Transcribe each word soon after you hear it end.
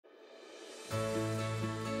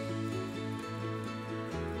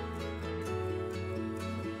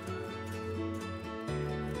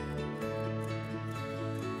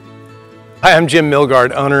Hi, I'm Jim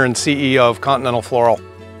Milgard, owner and CEO of Continental Floral.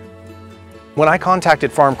 When I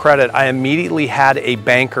contacted Farm Credit, I immediately had a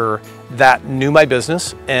banker that knew my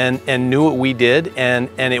business and knew what we did, and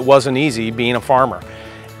it wasn't easy being a farmer.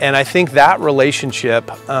 And I think that relationship,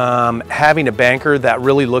 having a banker that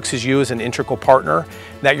really looks at you as an integral partner,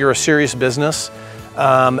 that you're a serious business,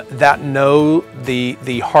 that know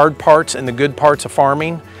the hard parts and the good parts of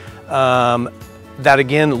farming, that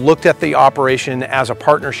again looked at the operation as a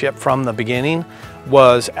partnership from the beginning,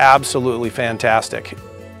 was absolutely fantastic.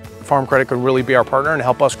 Farm Credit could really be our partner and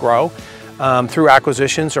help us grow through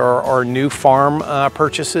acquisitions or new farm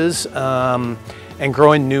purchases and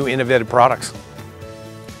growing new innovative products.